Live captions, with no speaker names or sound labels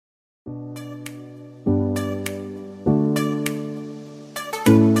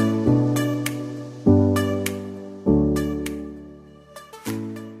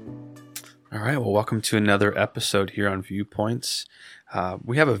right, well, welcome to another episode here on Viewpoints.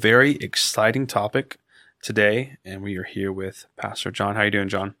 We have a very exciting topic today, and we are here with Pastor John. How you doing,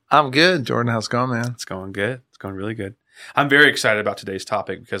 John? I'm good. Jordan, how's it going, man? It's going good. It's going really good. I'm very excited about today's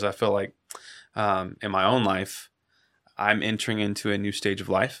topic because I feel like in my own life, I'm entering into a new stage of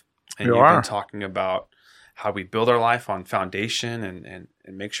life. And you've been talking about how we build our life on foundation and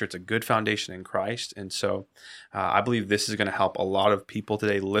make sure it's a good foundation in Christ. And so I believe this is going to help a lot of people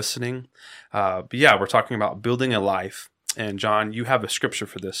today listening. But yeah, we're talking about building a life. And John, you have a scripture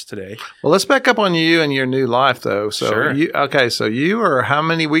for this today. Well, let's back up on you and your new life, though. So Sure. So you are how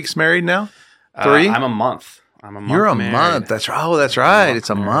many weeks married now? 3? I'm a month. You're a married. month. That's right. Oh, that's right. It's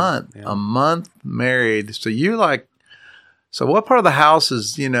a married. month. Yeah. A month married. So you like. So what part of the house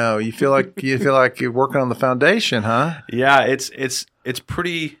is, you feel like you're working on the foundation, huh? Yeah, it's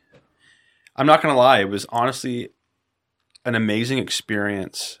pretty. I'm not going to lie. It was honestly an amazing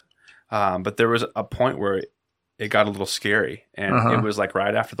experience. But there was a point where it got a little scary, and it was like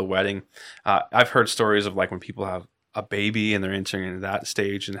right after the wedding. I've heard stories of like when people have a baby and they're entering into that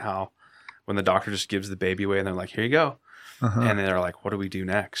stage, and how when the doctor just gives the baby away and they're like, "Here you go," and then they're like, "What do we do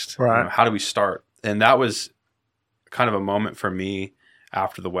next? Right. How do we start?" And that was kind of a moment for me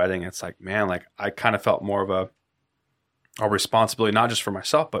after the wedding. It's like, man, like I kind of felt more of a responsibility, not just for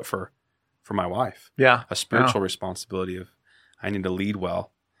myself, but for my wife. Yeah. A spiritual responsibility of I need to lead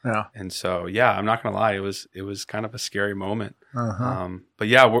well. Yeah. And so, yeah, I'm not going to lie. It was kind of a scary moment. But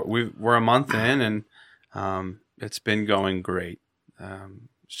yeah, we're a month in, and it's been going great.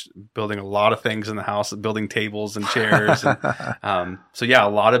 Building a lot of things in the house, building tables and chairs. And, so yeah, a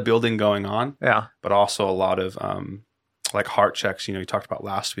lot of building going on. Yeah. But also a lot of like heart checks. You talked about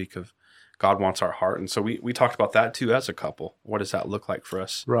last week of God wants our heart. And so we talked about that too as a couple. What does that look like for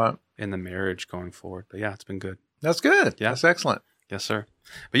us in the marriage going forward? But yeah, it's been good. That's good. Yeah. That's excellent. Yes, sir.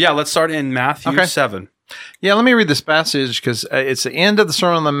 But yeah, let's start in Matthew 7. Yeah, let me read this passage because it's the end of the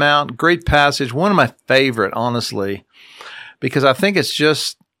Sermon on the Mount. Great passage. One of my favorite, honestly, because I think it's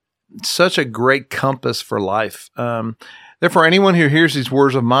just such a great compass for life. Therefore, anyone who hears these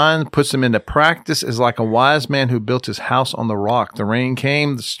words of mine, puts them into practice, is like a wise man who built his house on the rock. The rain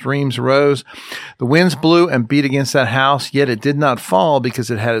came, the streams rose, the winds blew and beat against that house, yet it did not fall because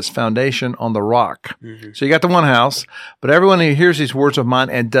it had its foundation on the rock. So you got the one house, but everyone who hears these words of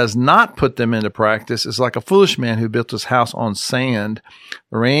mine and does not put them into practice is like a foolish man who built his house on sand.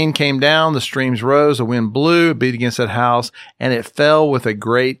 The rain came down, the streams rose, the wind blew, it beat against that house, and it fell with a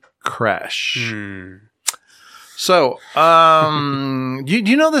great crash. So, do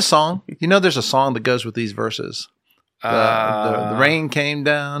you know this song? There's a song that goes with these verses. The rain came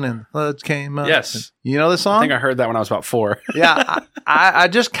down and floods came up. Yes. You know this song? I think I heard that when I was about 4. Yeah. I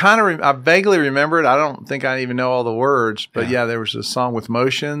just kind of, I vaguely remember it. I don't think I even know all the words, but yeah, there was a song with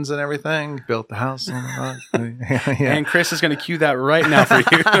motions and everything. Built the house on the rock. Yeah. And Chris is going to cue that right now for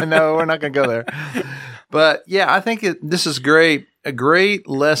you. No, we're not going to go there. But yeah, I think this is great. Great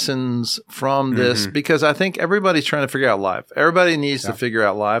lessons from this because I think everybody's trying to figure out life. Everybody needs to figure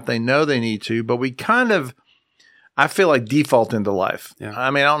out life. They know they need to, but we kind of, I feel like default into life. Yeah.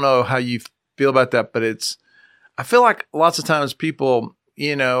 I mean, I don't know how you feel about that, but I feel like lots of times people,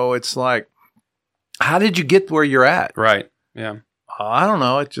 it's like, how did you get where you're at? Right. Yeah. I don't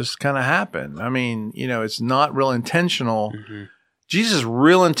know. It just kind of happened. I mean, it's not real intentional. Jesus is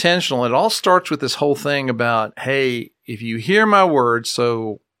real intentional. It all starts with this whole thing about, hey, if you hear my words,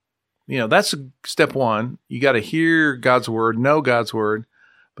 so, that's step one. You got to hear God's word, know God's word,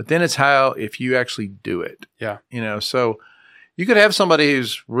 but then it's how, if you actually do it. Yeah. So you could have somebody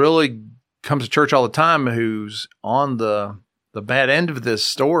who's really comes to church all the time who's on the bad end of this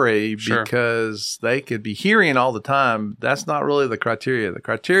story because they could be hearing all the time. That's not really the criteria. The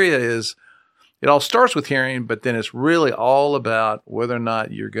criteria is, it all starts with hearing, but then it's really all about whether or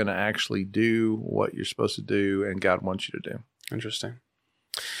not you're going to actually do what you're supposed to do and God wants you to do. Interesting.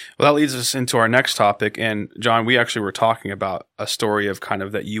 Well, that leads us into our next topic. And John, we actually were talking about a story of kind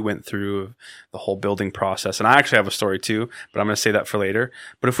of that you went through the whole building process. And I actually have a story too, but I'm going to say that for later.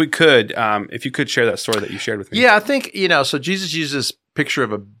 But if you could share that story that you shared with me. Yeah, I think, so Jesus uses this picture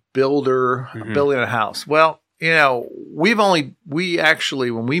of a builder building a house. Well, we actually,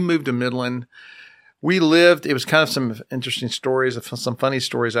 when we moved to Midland, it was kind of some interesting stories, some funny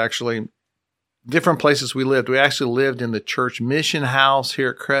stories, actually. Different places we lived. We actually lived in the church mission house here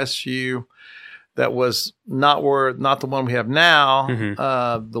at Crestview. That was not the one we have now.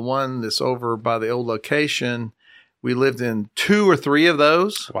 The one that's over by the old location. We lived in 2 or 3 of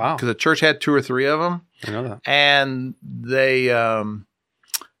those. Wow. Because the church had 2 or 3 of them. I know that. And they,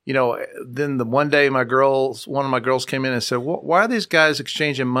 then the one day one of my girls came in and said, why are these guys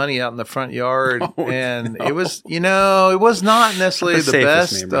exchanging money out in the front yard? And no. It was, it was not necessarily the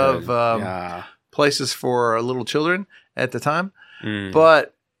best of places for little children at the time.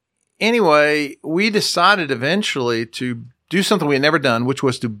 But anyway, we decided eventually to do something we had never done, which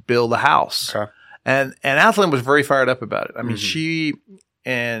was to build a house. Okay. And Athlyn was very fired up about it. I mean, she's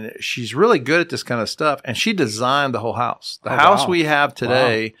really good at this kind of stuff, and she designed the whole house. The house we have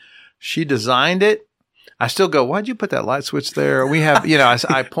today, she designed it. I still go, why'd you put that light switch there? We have,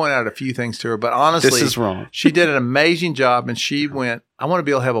 I point out a few things to her, but honestly, this is wrong. She did an amazing job, and she went, I want to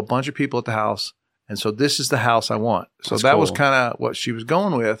be able to have a bunch of people at the house, and so this is the house I want. So that was kind of what she was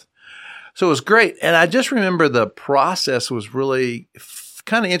going with. So it was great. And I just remember the process was really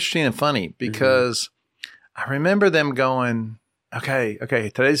kind of interesting and funny because I remember them going, okay,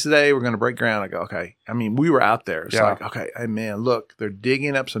 today's the day we're going to break ground. I go, okay. I mean, we were out there. It's like, okay, hey, man, look, they're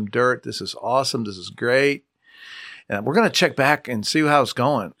digging up some dirt. This is awesome. This is great. And we're going to check back and see how it's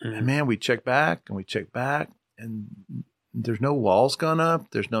going. And man, we check back and there's no walls gone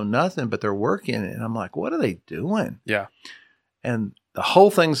up. There's no nothing, but they're working. And I'm like, what are they doing? Yeah. And the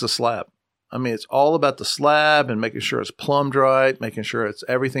whole thing's a slab. I mean, it's all about the slab and making sure it's plumbed right, making sure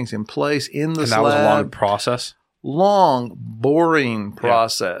everything's in place in the slab. And that was a long process? Long, boring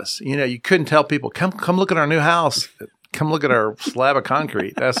process. You couldn't tell people, come look at our new house. Come look at our slab of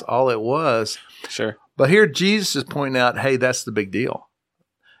concrete. That's all it was. Sure. But here Jesus is pointing out, hey, that's the big deal.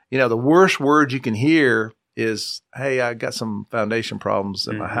 The worst word you can hear is, hey, I got some foundation problems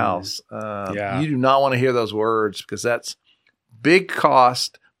in my house. You do not want to hear those words because that's big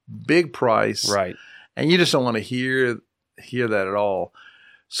cost, big price. Right. And you just don't want to hear that at all.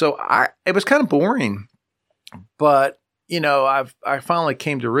 So it was kind of boring, but I finally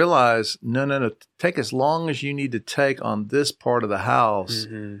came to realize, no, take as long as you need to take on this part of the house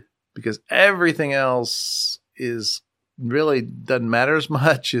because everything else is really doesn't matter as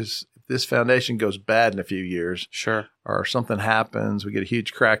much as if this foundation goes bad in a few years. Sure. Or something happens, we get a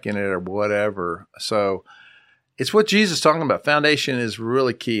huge crack in it or whatever. So it's what Jesus is talking about. Foundation is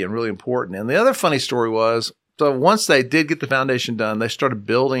really key and really important. And the other funny story was, so once they did get the foundation done, they started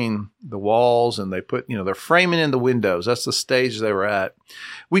building the walls and they put, they're framing in the windows. That's the stage they were at.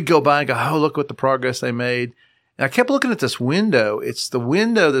 We'd go by and go, oh, look what the progress they made. And I kept looking at this window. It's the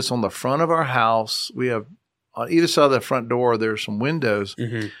window that's on the front of our house. We have on either side of the front door, there's some windows.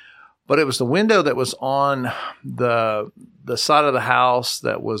 But it was the window that was on the side of the house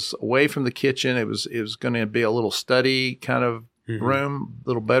that was away from the kitchen. It was going to be a little study kind of room,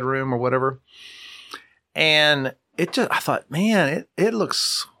 little bedroom or whatever. And I thought, man,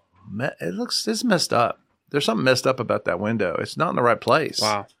 it's messed up. There's something messed up about that window. It's not in the right place.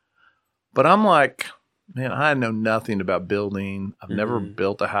 Wow. But I'm like, man, I know nothing about building. I've never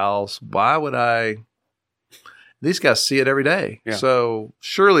built a house. Why would I? These guys see it every day. Yeah. So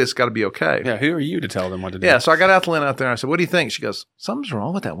surely it's got to be okay. Yeah. Who are you to tell them what to do? Yeah. So I got Athlyn out there and I said, what do you think? She goes, something's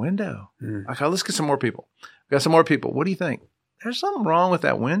wrong with that window. I go, let's get some more people. We got some more people. What do you think? There's something wrong with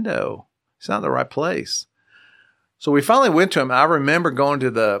that window. It's not in the right place. So we finally went to him. I remember going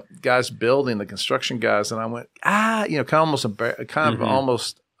to the guys building, the construction guys, and I went, kind of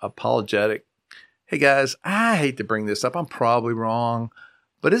almost apologetic. Hey guys, I hate to bring this up. I'm probably wrong.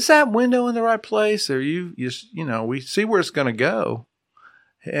 But is that window in the right place? Or we see where it's going to go.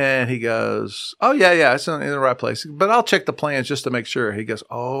 And he goes, oh, yeah, it's in the right place. But I'll check the plans just to make sure. He goes,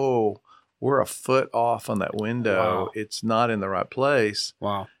 oh, we're a foot off on that window. Wow. It's not in the right place.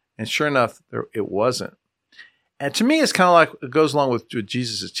 Wow. And sure enough, it wasn't. And to me, it's kind of like it goes along with what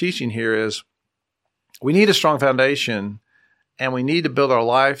Jesus is teaching here is we need a strong foundation and we need to build our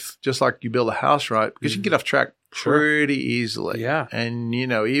life just like you build a house, right? Because you can get off track pretty easily. Yeah. And,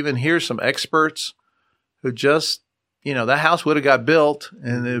 even here's some experts who just, that house would have got built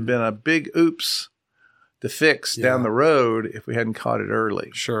and it'd been a big oops to fix down the road if we hadn't caught it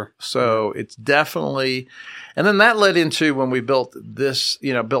early. Sure. So it's definitely, and then that led into when we built this,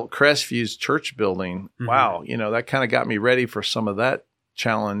 built Crestview's church building. Wow. That kind of got me ready for some of that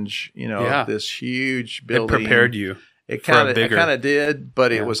challenge, this huge building. It prepared you. It kind of did,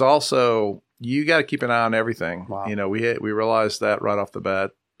 but it was also, you got to keep an eye on everything. Wow. We realized that right off the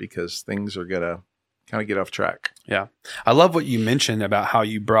bat because things are going to kind of get off track. Yeah. I love what you mentioned about how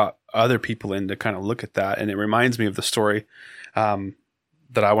you brought other people in to kind of look at that. And it reminds me of the story that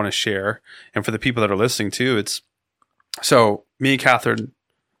I want to share. And for the people that are listening too, so me and Catherine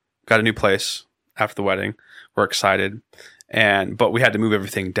got a new place after the wedding. We're excited. But we had to move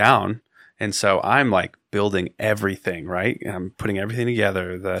everything down. And so I'm like building everything, right? And I'm putting everything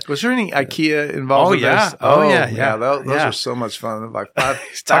together. Was there any IKEA involved in this? Yeah. Those are so much fun. Like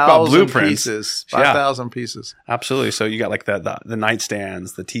 5,000 pieces. 5,000 pieces. Absolutely. So you got like the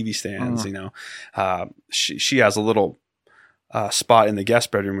nightstands, the TV stands, you know. She has a little spot in the guest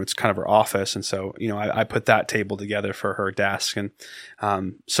bedroom. It's kind of her office. And so, you know, I put that table together for her desk. And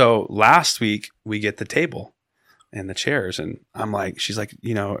so last week we get the table and the chairs. And I'm like, she's like,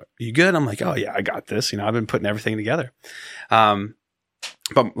 you know, you good? I'm like, oh yeah, I got this. You know, I've been putting everything together.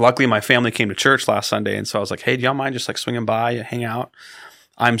 But luckily my family came to church last Sunday. And so I was like, hey, do y'all mind just like swinging by, hang out?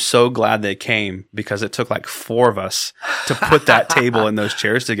 I'm so glad they came because it took like 4 of us to put that table and those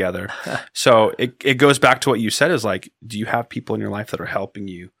chairs together. So it goes back to what you said is like, do you have people in your life that are helping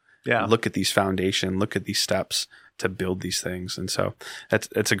you look at these foundation, look at these steps to build these things? And so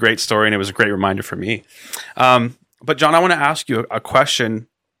it's a great story, and it was a great reminder for me. But John, I want to ask you a question.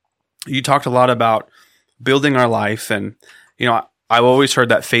 You talked a lot about building our life, and you know, I've always heard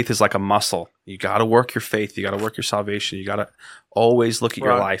that faith is like a muscle. You got to work your faith. You got to work your salvation. You got to always look at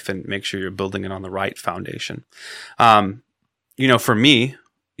your life and make sure you're building it on the right foundation. You know, for me,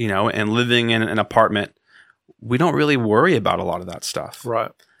 you know, and living in an apartment, we don't really worry about a lot of that stuff.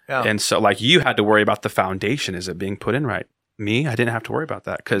 Right. Yeah. And so like you had to worry about the foundation. Is it being put in right? Me, I didn't have to worry about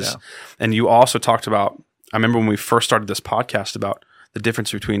that and you also talked about, I remember when we first started this podcast about the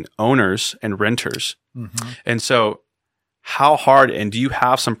difference between owners and renters. Mm-hmm. And so how hard, and do you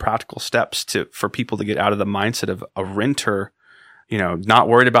have some practical steps for people to get out of the mindset of a renter, you know, not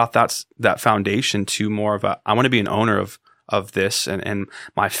worried about that foundation to more of I want to be an owner of this and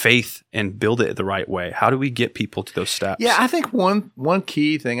my faith and build it the right way? How do we get people to those steps? Yeah, I think one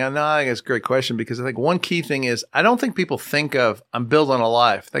key thing, I think it's a great question, because I think one key thing is I don't think people think of I'm building a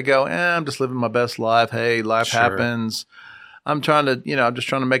life. They go, I'm just living my best life. Hey, life happens. I'm trying to, you know, I'm just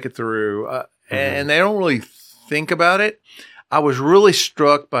trying to make it through. And they don't really think about it. I was really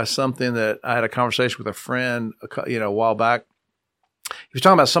struck by something that I had a conversation with a friend, you know, a while back. He was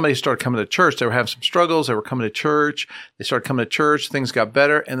talking about somebody who started coming to church. They were having some struggles. They were coming to church. They started coming to church. Things got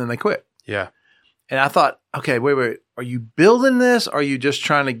better, and then they quit. Yeah. And I thought, okay, wait. Are you building this? Or are you just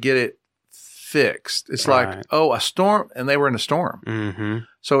trying to get it fixed? It's like, a storm, and they were in a storm. Mm-hmm.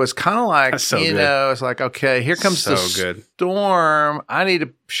 So it's kind of like, know, it's like, okay, here comes the storm. I need to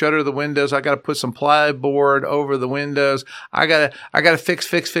shutter the windows. I got to put some plyboard over the windows. I got to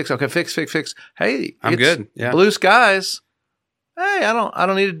fix. Okay, fix. Hey, I'm good. Yeah. Blue skies. Hey, I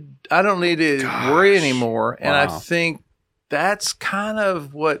don't need to worry anymore. And I think that's kind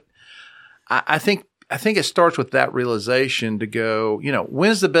of what I think it starts with that realization to go, you know,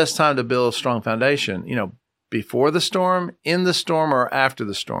 when's the best time to build a strong foundation? You know, before the storm, in the storm, or after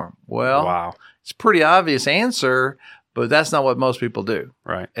the storm? Well, it's a pretty obvious answer, but that's not what most people do.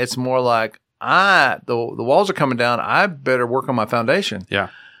 Right. It's more like, the walls are coming down. I better work on my foundation. Yeah.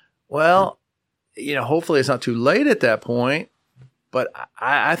 Well, you know, hopefully it's not too late at that point, but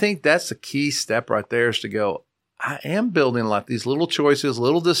I think that's the key step right there is to go, I am building like these little choices,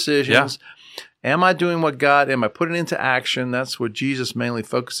 little decisions. Yeah. Am I doing what God, am I putting into action? That's what Jesus mainly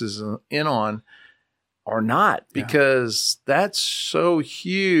focuses in on, or not, because that's so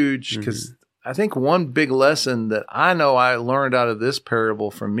huge. Because I think one big lesson that I know I learned out of this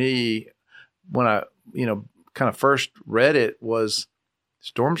parable for me when I, you know, kind of first read it was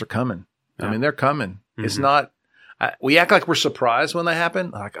storms are coming. Yeah. I mean, they're coming. Mm-hmm. It's not, we act like we're surprised when they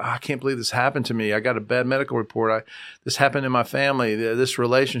happen. Like, I can't believe this happened to me. I got a bad medical report. This happened in my family, this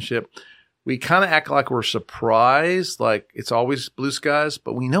relationship. We kind of act like we're surprised, like it's always blue skies,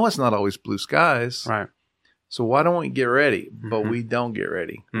 but we know it's not always blue skies. Right. So why don't we get ready? But we don't get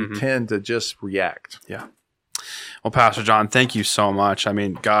ready. We tend to just react. Yeah. Well, Pastor John, thank you so much. I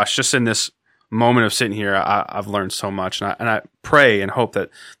mean, gosh, just in this moment of sitting here, I've learned so much, and I pray and hope that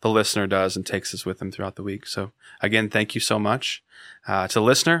the listener does and takes this with them throughout the week. So again, thank you so much. To the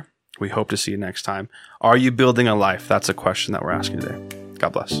listener, we hope to see you next time. Are you building a life? That's a question that we're asking today.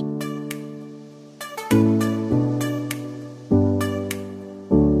 God bless.